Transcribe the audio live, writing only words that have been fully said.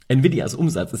Nvidias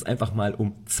Umsatz ist einfach mal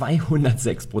um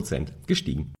 206%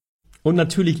 gestiegen. Und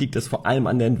natürlich liegt es vor allem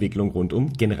an der Entwicklung rund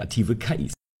um generative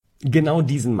KIs. Genau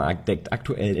diesen Markt deckt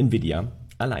aktuell Nvidia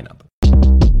allein ab.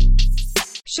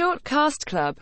 Shortcast Club